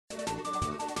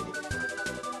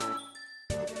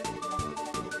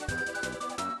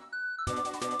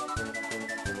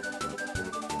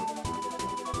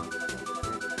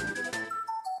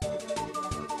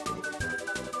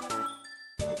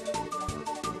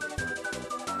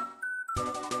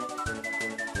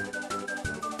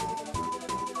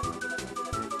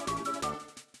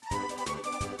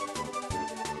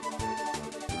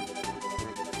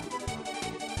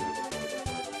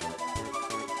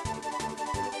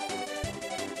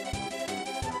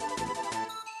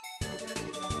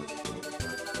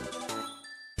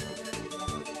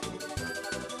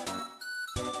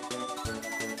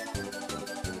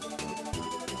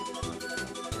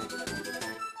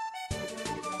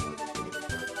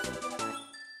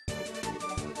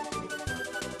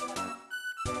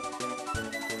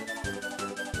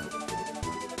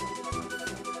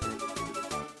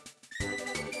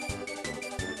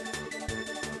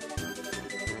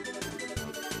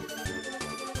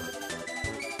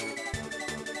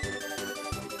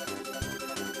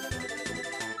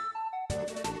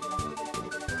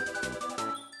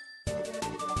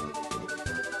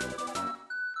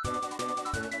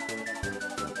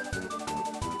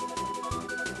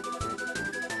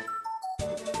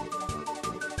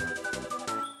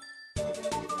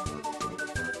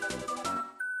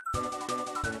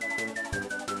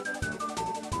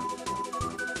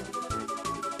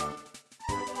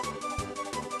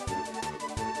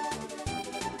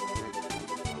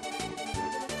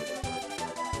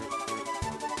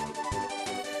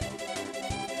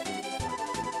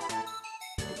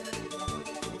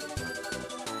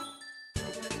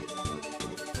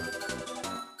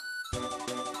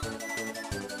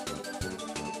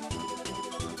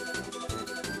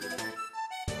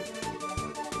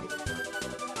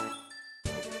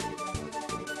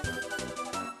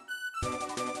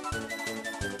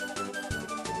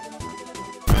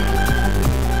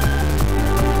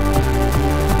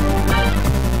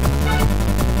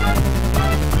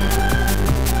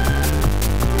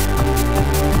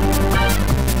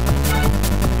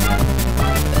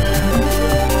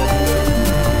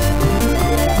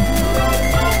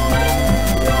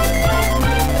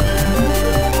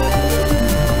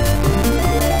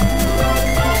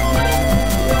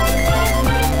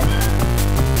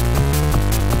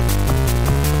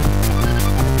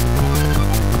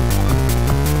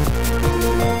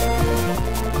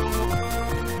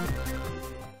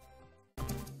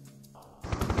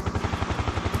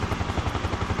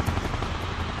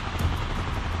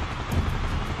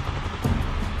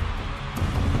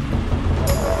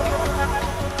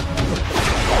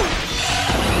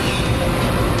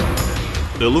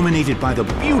Illuminated by the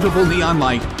beautiful neon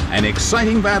light, an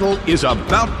exciting battle is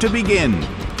about to begin.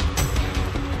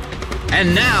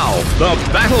 And now, the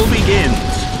battle begins.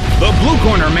 The blue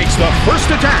corner makes the first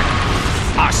attack.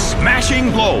 A smashing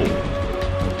blow.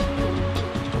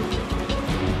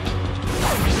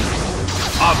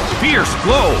 A fierce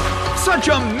blow. Such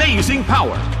amazing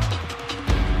power.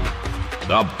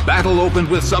 The battle opened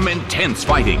with some intense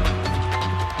fighting.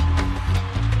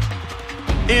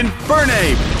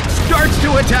 Infernape starts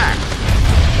to attack.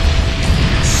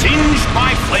 Singed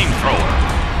by flamethrower.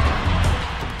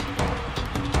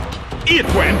 It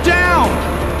went down.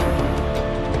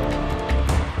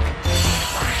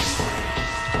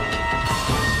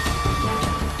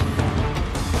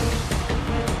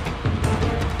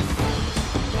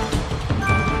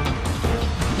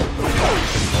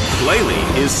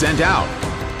 Glalie is sent out.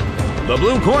 The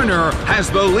blue corner has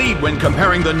the lead when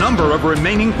comparing the number of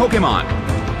remaining Pokémon,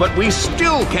 but we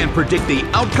still can't predict the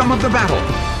outcome of the battle.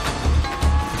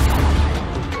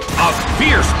 A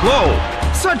fierce blow!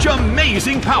 Such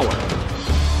amazing power!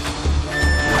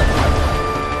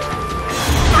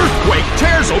 Earthquake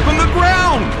tears open the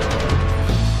ground!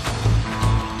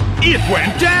 It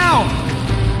went down!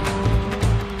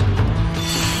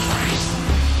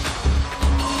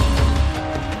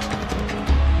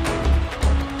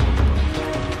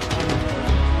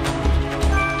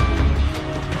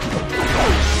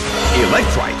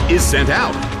 Electrike is sent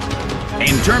out.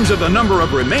 In terms of the number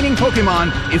of remaining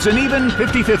Pokémon, it's an even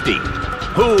 50-50.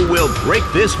 Who will break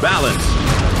this balance?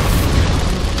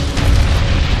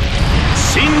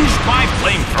 Singed by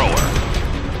flamethrower.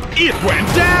 It went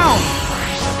down!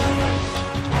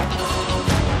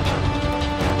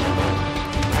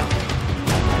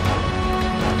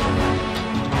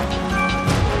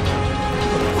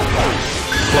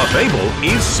 Clefable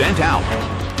is sent out.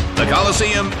 The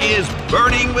Coliseum is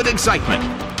burning with excitement.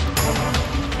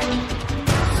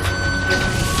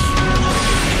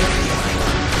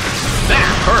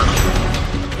 That hurt.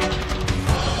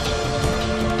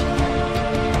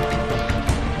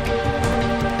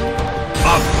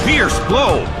 A fierce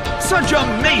blow. Such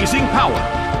amazing power.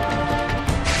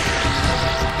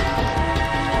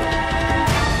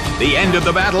 The end of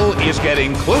the battle is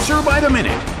getting closer by the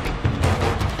minute.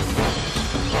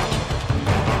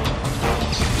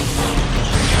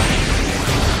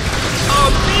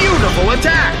 Beautiful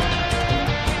attack!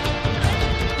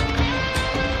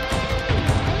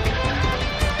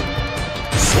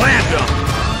 Slammed him!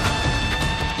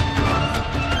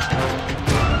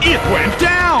 It went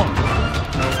down!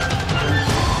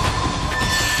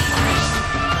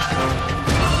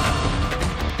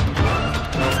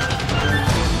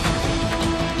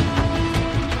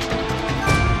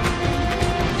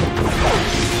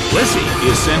 Blissey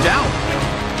is sent out.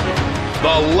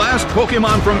 The last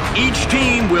Pokémon from each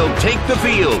team will take the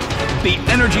field. The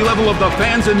energy level of the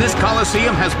fans in this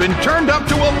Coliseum has been turned up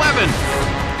to 11.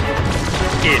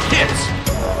 It hits.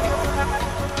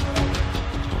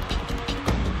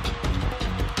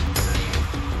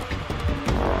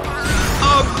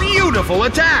 A beautiful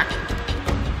attack.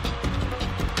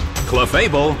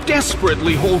 Clefable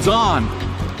desperately holds on.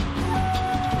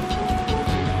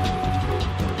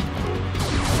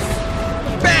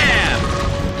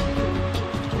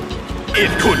 It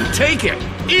couldn't take it.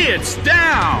 It's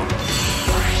down.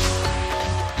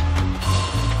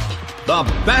 The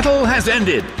battle has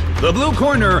ended. The blue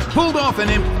corner pulled off an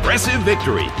impressive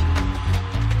victory.